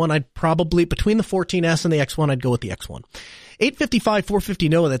picking one, I'd probably, between the 14S and the X1, I'd go with the X1.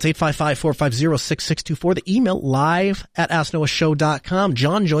 855-450-NOAH, that's 855-450-6624. The email live at AskNoahShow.com.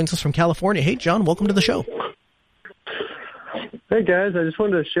 John joins us from California. Hey, John, welcome to the show. Hey, guys, I just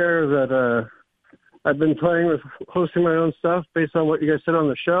wanted to share that I've been playing with hosting my own stuff based on what you guys said on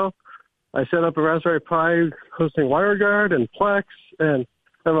the show. I set up a Raspberry Pi hosting WireGuard and Plex, and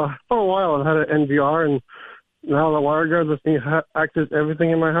for a while I've had an NVR, and now the WireGuard lets me access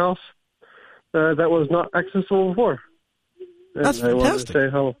everything in my house that was not accessible before. And That's fantastic. I wanted to say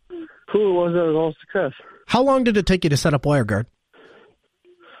how cool it was that it was all a success. How long did it take you to set up WireGuard?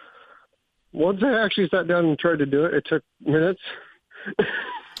 Once I actually sat down and tried to do it, it took minutes.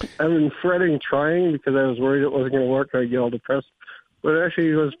 I've been fretting trying because I was worried it wasn't going to work and I'd get all depressed. But it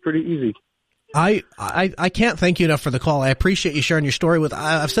actually was pretty easy. I can't thank you enough for the call. I appreciate you sharing your story with,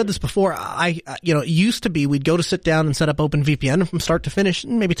 I've said this before. It used to be we'd go to sit down and set up OpenVPN from start to finish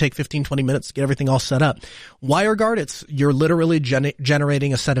and maybe take 15, 20 minutes to get everything all set up. WireGuard, you're literally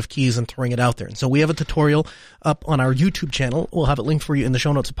generating a set of keys and throwing it out there. And so we have a tutorial up on our YouTube channel. We'll have it linked for you in the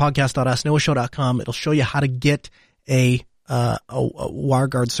show notes at podcast.asknoahshow.com. It'll show you how to get a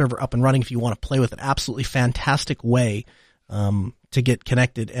WireGuard server up and running if you want to play with it. Absolutely fantastic way to get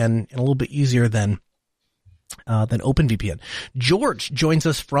connected and a little bit easier than OpenVPN. George joins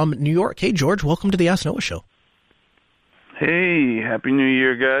us from New York. Hey, George, welcome to the Ask Noah Show. Hey, Happy New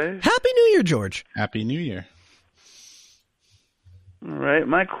Year, guys. Happy New Year, George. Happy New Year. All right,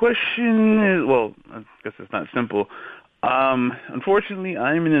 my question is, well, I guess it's not simple. Unfortunately,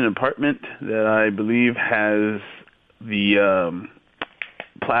 I'm in an apartment that I believe has the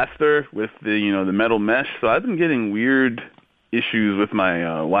plaster with the metal mesh, so I've been getting weird issues with my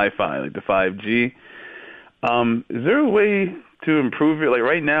Wi-Fi, like the 5G. Is there a way to improve it? Like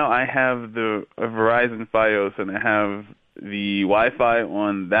right now, I have a Verizon Fios, and I have the Wi-Fi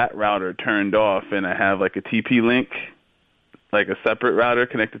on that router turned off, and I have like a TP-Link, like a separate router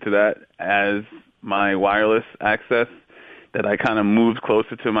connected to that as my wireless access that I kind of moved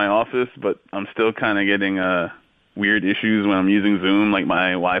closer to my office, but I'm still kind of getting weird issues when I'm using Zoom, like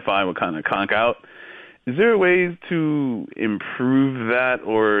my Wi-Fi will kind of conk out. Is there a way to improve that,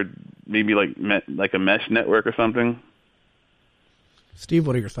 or maybe like a mesh network or something? Steve,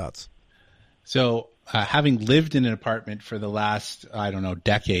 what are your thoughts? So, having lived in an apartment for the last,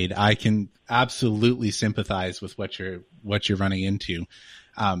 decade, I can absolutely sympathize with what you're running into.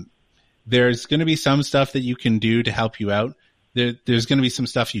 There's going to be some stuff that you can do to help you out. There's going to be some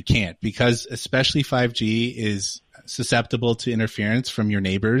stuff you can't, because especially 5G is susceptible to interference from your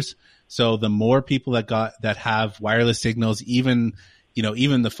neighbors. So the more people that have wireless signals, even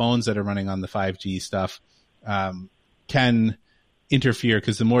the phones that are running on the 5G stuff, can interfere,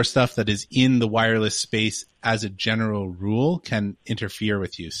 because the more stuff that is in the wireless space as a general rule can interfere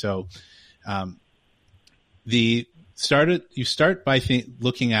with you. So, you start by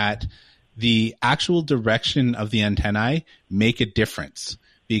looking at the actual direction of the antennae make a difference,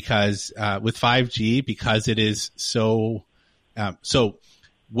 because with 5G, because it is so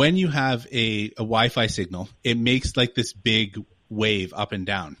when you have a Wi-Fi signal, it makes like this big wave up and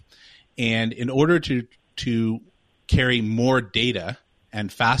down, and in order to carry more data and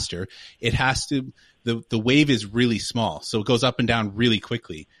faster, it has to the wave is really small, so it goes up and down really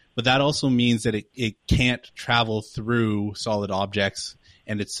quickly. But that also means that it can't travel through solid objects,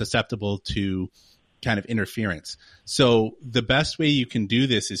 and it's susceptible to kind of interference. So the best way you can do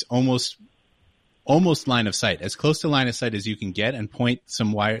this is almost line of sight, as close to line of sight as you can get, and point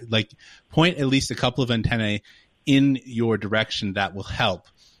at least a couple of antennae in your direction. That will help.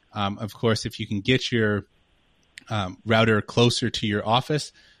 Of course, if you can get your router closer to your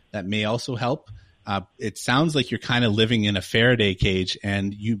office, that may also help. It sounds like you're kind of living in a Faraday cage,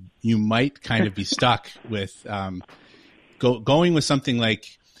 and you might kind of be stuck with going with something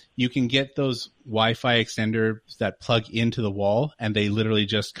like, you can get those Wi-Fi extenders that plug into the wall, and they literally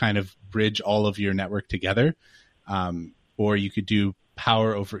just kind of bridge all of your network together. or you could do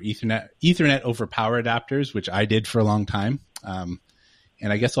power over Ethernet over power adapters, which I did for a long time. And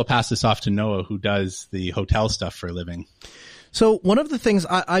I guess I'll pass this off to Noah, who does the hotel stuff for a living. So one of the things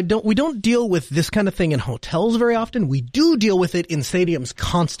we don't deal with this kind of thing in hotels very often. We do deal with it in stadiums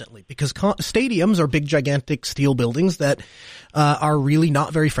constantly, because stadiums are big, gigantic steel buildings that are really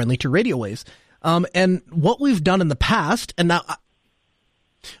not very friendly to radio waves. And what we've done in the past, and now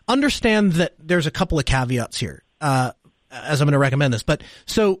understand that there's a couple of caveats here, as I'm going to recommend this, but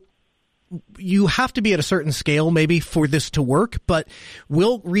so you have to be at a certain scale maybe for this to work, but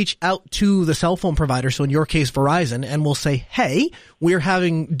we'll reach out to the cell phone provider, so in your case Verizon, and we'll say, hey, we're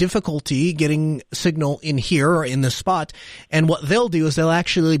having difficulty getting signal in here or in this spot. And what they'll do is they'll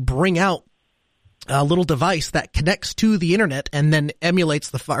actually bring out a little device that connects to the internet and then emulates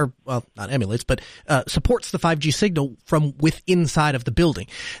supports the 5G signal from inside of the building.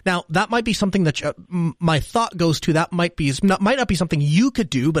 Now, that might be something that my thought goes to. That might not be something you could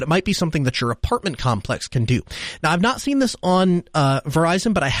do, but it might be something that your apartment complex can do. Now, I've not seen this on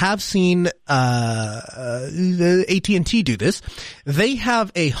Verizon, but I have seen AT&T do this. They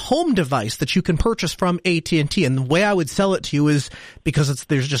have a home device that you can purchase from AT&T, and the way I would sell it to you is, because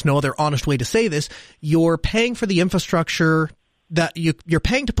there's just no other honest way to say this, you're paying for the infrastructure that you're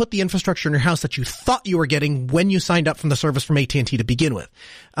paying to put the infrastructure in your house that you thought you were getting when you signed up from the service from AT&T to begin with.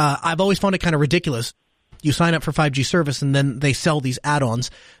 I've always found it kind of ridiculous. You sign up for 5G service and then they sell these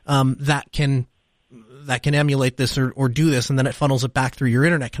add-ons that can emulate this or do this, and then it funnels it back through your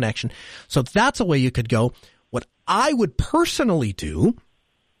internet connection. So that's a way you could go. What I would personally do,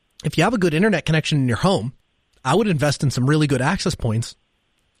 if you have a good internet connection in your home, I would invest in some really good access points.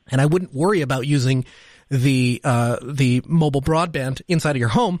 And I wouldn't worry about using the mobile broadband inside of your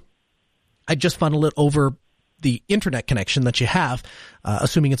home. I'd just funnel it over the internet connection that you have,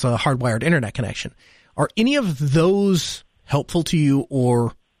 assuming it's a hardwired internet connection. Are any of those helpful to you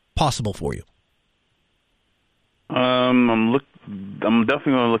or possible for you? I'm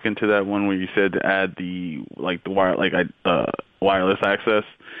definitely going to look into that one where you said to add the wireless access.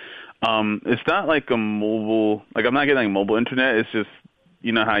 It's not like a mobile, like I'm not getting like mobile internet. It's just,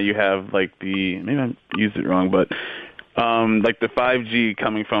 you know how you have like maybe I used it wrong, but like the 5G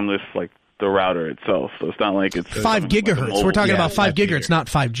coming from this, like the router itself. So it's not like it's 5 gigahertz. Like we're talking about 5 gigahertz, not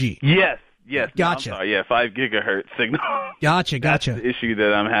 5G. Yes. Gotcha. No, 5 gigahertz signal. Gotcha. That's the issue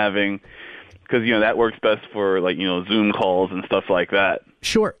that I'm having, because that works best for like Zoom calls and stuff like that.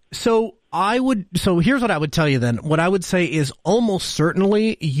 Sure. So here's what I would tell you then. What I would say is almost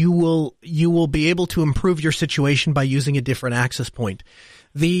certainly you will be able to improve your situation by using a different access point.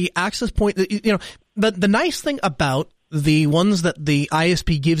 The access point, the nice thing about the ones that the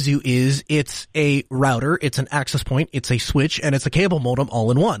ISP gives you is it's a router, it's an access point, it's a switch, and it's a cable modem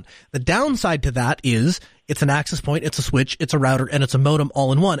all in one. The downside to that is it's an access point, it's a switch, it's a router, and it's a modem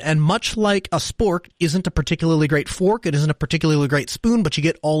all in one. And much like a spork isn't a particularly great fork, it isn't a particularly great spoon, but you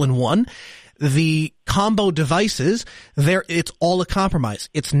get all in one. The combo devices, it's all a compromise.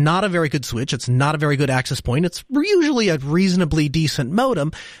 It's not a very good switch. It's not a very good access point. It's usually a reasonably decent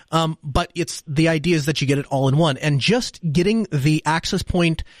modem. But the idea is that you get it all in one. And just getting the access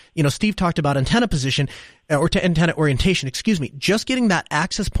point, Steve talked about antenna position, or to antenna orientation, just getting that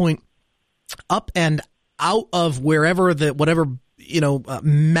access point up and out of whatever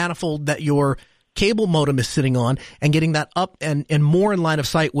manifold that your cable modem is sitting on, and getting that up and more in line of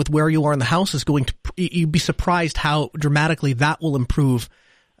sight with where you are in the house is going to, you'd be surprised how dramatically that will improve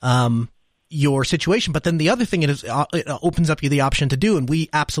your situation. But then the other thing it opens up you the option to do, and we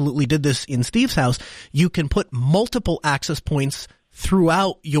absolutely did this in Steve's house, you can put multiple access points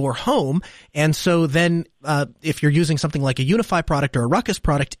throughout your home. And so then if you're using something like a Unify product or a Ruckus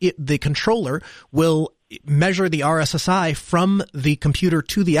product, the controller will measure the RSSI from the computer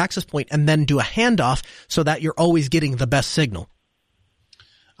to the access point and then do a handoff so that you're always getting the best signal.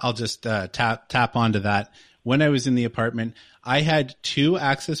 I'll just tap onto that. When I was in the apartment, I had 2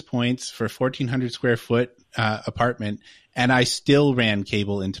 access points for 1,400 square foot apartment, and I still ran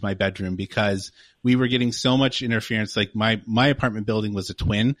cable into my bedroom because we were getting so much interference. Like my apartment building was a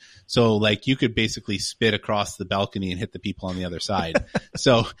twin. So like you could basically spit across the balcony and hit the people on the other side.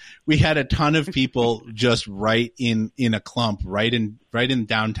 So we had a ton of people just right in a clump, right in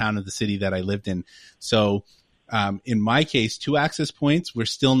downtown of the city that I lived in. So, in my case, 2 access points were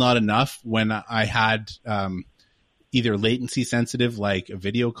still not enough when I had, either latency sensitive, like a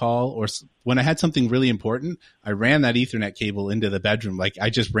video call, or when I had something really important, I ran that Ethernet cable into the bedroom. Like I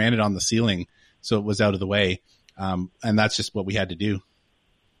just ran it on the ceiling, so it was out of the way. And that's just what we had to do.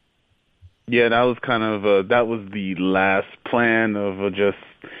 Yeah, that was kind of that was the last plan of just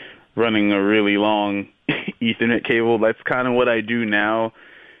running a really long Ethernet cable. That's kind of what I do now.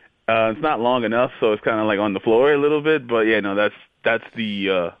 It's not long enough, so it's kind of like on the floor a little bit. But yeah, no, that's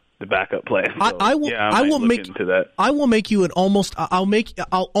the backup plan. So, I will make into that. I will make you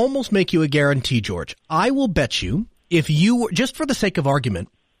I'll almost make you a guarantee, George. I will bet you, if you were, just for the sake of argument,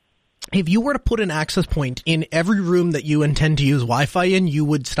 if you were to put an access point in every room that you intend to use Wi-Fi in, you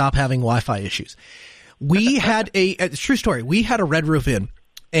would stop having Wi-Fi issues. We had it's a true story. We had a Red Roof Inn,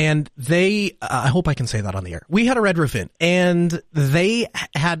 and they, I hope I can say that on the air. We had a Red Roof Inn, and they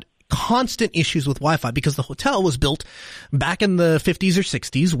had constant issues with Wi-Fi because the hotel was built back in the 50s or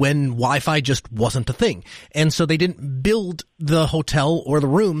 60s when Wi-Fi just wasn't a thing. And so they didn't build the hotel or the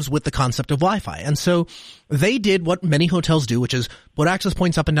rooms with the concept of Wi-Fi. And so they did what many hotels do, which is put access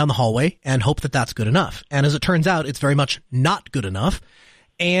points up and down the hallway and hope that that's good enough. And as it turns out, it's very much not good enough.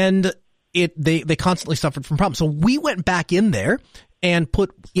 And they constantly suffered from problems. So we went back in there and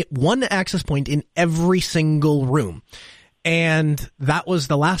put one access point in every single room. And that was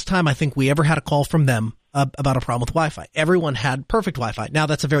the last time I think we ever had a call from them about a problem with Wi-Fi. Everyone had perfect Wi-Fi. Now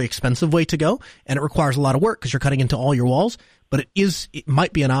that's a very expensive way to go, and it requires a lot of work because you're cutting into all your walls, but it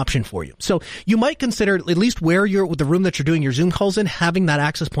might be an option for you. So you might consider, at least where you're with the room that you're doing your Zoom calls in, having that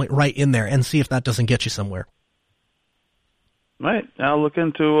access point right in there and see if that doesn't get you somewhere. Right. I'll look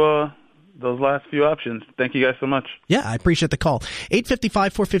into those last few options. Thank you guys so much. Yeah, I appreciate the call.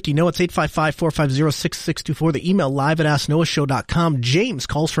 855-450-NOAH. It's 855-450-6624. The email live at AskNoahShow.com. James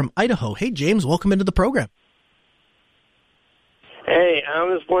calls from Idaho. Hey, James, welcome into the program. Hey, I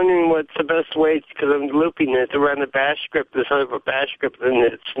was wondering what's the best way, because I'm looping it around the bash script, this other bash script, and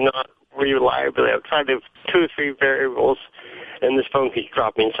it's not reliable. I've tried 2 or 3 variables, and this phone keeps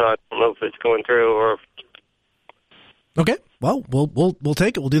dropping, so I don't know if it's going through or... Okay, well, we'll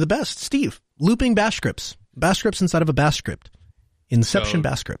take it. We'll do the best. Steve, looping bash scripts inside of a bash script. Inception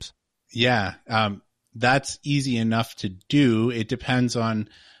bash scripts. Yeah, that's easy enough to do. It depends on,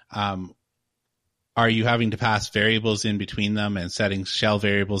 are you having to pass variables in between them and setting shell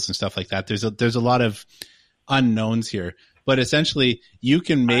variables and stuff like that? There's a lot of unknowns here, but essentially you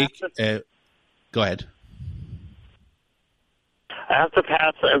can make go ahead. I have to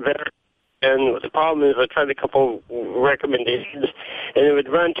pass a variable. And the problem is I tried a couple recommendations, and it would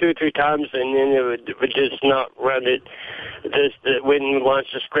run 2 or 3 times, and then it would just not run it. When you launch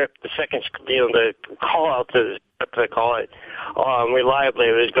the script, the second, the call out to the script, I call it, reliably,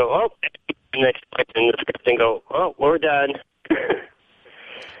 it would go, next in the script and go, we're done.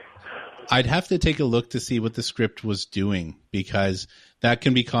 I'd have to take a look to see what the script was doing, because that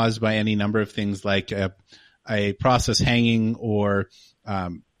can be caused by any number of things like a process hanging or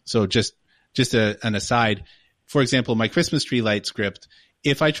so just an aside. For example, my Christmas tree light script,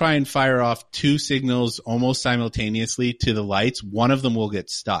 if I try and fire off 2 signals almost simultaneously to the lights, one of them will get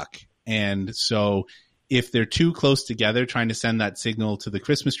stuck. And so if they're too close together trying to send that signal to the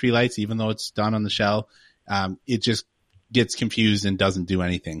Christmas tree lights, even though it's done on the shell, it just gets confused and doesn't do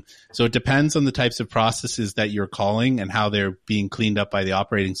anything. So it depends on the types of processes that you're calling and how they're being cleaned up by the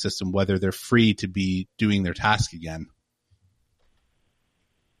operating system, whether they're free to be doing their task again.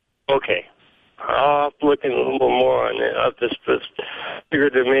 Okay. I'll have to look in a little more on it. I just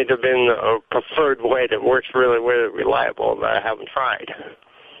figured there may have been a preferred way that works really, really reliable that I haven't tried.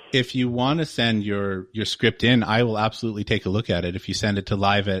 If you want to send your script in, I will absolutely take a look at it. If you send it to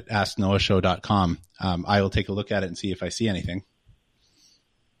live at AskNoahShow.com, I will take a look at it and see if I see anything.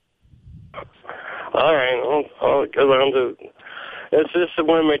 All right. I'll go on to... It's just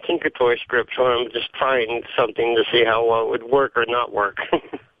one of my Tinker Toy scripts where I'm just trying something to see how well it would work or not work.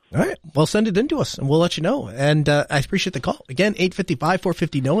 All right. Well, send it in to us, and we'll let you know. And I appreciate the call. Again,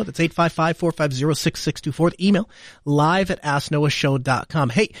 855-450-NOAH. That's 855-450-6624. The email, live at AskNoahShow.com.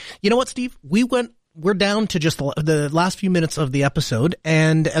 Hey, you know what, Steve? We're down to just the last few minutes of the episode,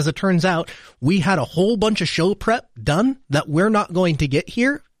 and as it turns out, we had a whole bunch of show prep done that we're not going to get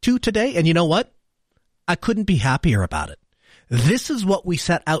here to today. And you know what? I couldn't be happier about it. This is what we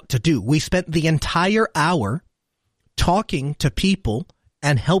set out to do. We spent the entire hour talking to people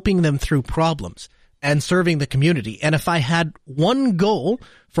and helping them through problems and serving the community. And if I had one goal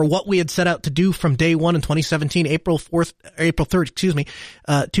for what we had set out to do from day one in 2017, April 3rd,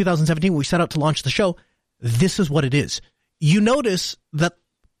 2017, we set out to launch the show, this is what it is. You notice that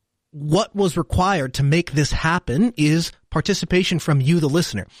what was required to make this happen is participation from you, the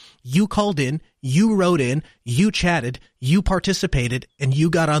listener. You called in, you wrote in, you chatted, you participated, and you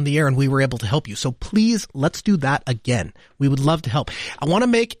got on the air and we were able to help you. So please, let's do that again. We would love to help. I want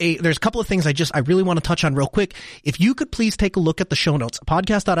to there's a couple of things I really want to touch on real quick. If you could please take a look at the show notes,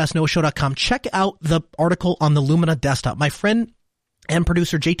 podcast.asknoahshow.com. Check out the article on the Lumina desktop. My friend and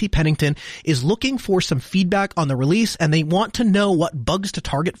producer JT Pennington is looking for some feedback on the release, and they want to know what bugs to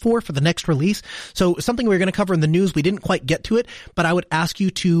target for the next release. So something we were going to cover in the news, we didn't quite get to it, but I would ask you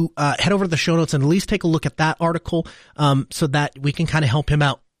to head over to the show notes and at least take a look at that article so that we can kind of help him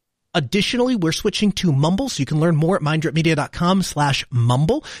out. Additionally, we're switching to Mumble, so you can learn more at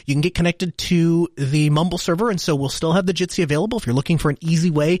minddripmedia.com/Mumble. You can get connected to the Mumble server, and so we'll still have the Jitsi available. If you're looking for an easy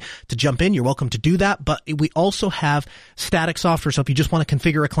way to jump in, you're welcome to do that. But we also have static software, so if you just want to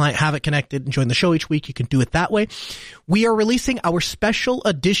configure a client, have it connected, and join the show each week, you can do it that way. We are releasing our special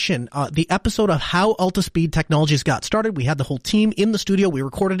edition, the episode of How Altispeed Technologies Got Started. We had the whole team in the studio. We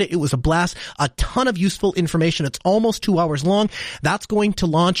recorded it. It was a blast. A ton of useful information. It's almost 2 hours long. That's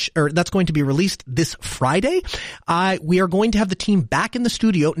going to be released this Friday. We are going to have the team back in the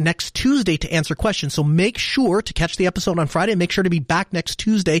studio next Tuesday to answer questions. So make sure to catch the episode on Friday. Make sure to be back next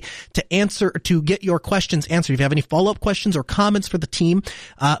Tuesday to get your questions answered. If you have any follow-up questions or comments for the team,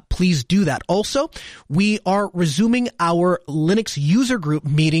 please do that. Also, we are resuming our Linux user group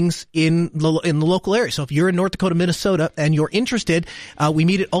meetings in the local area. So if you're in North Dakota, Minnesota, and you're interested, we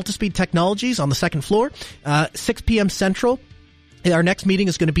meet at Altispeed Technologies on the second floor, 6 p.m. Central. Our next meeting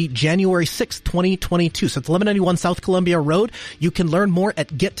is going to be January 6th, 2022. So it's 1191 South Columbia Road. You can learn more at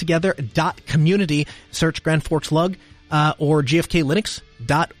gettogether.community. Search Grand Forks Lug or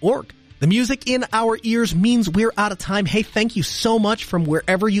gfklinux.org. The music in our ears means we're out of time. Hey, thank you so much from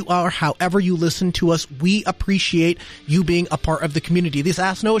wherever you are, however you listen to us. We appreciate you being a part of the community. This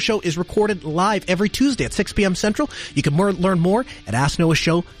Ask Noah show is recorded live every Tuesday at 6 p.m. Central. You can learn more at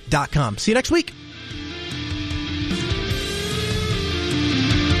asknoahshow.com. See you next week.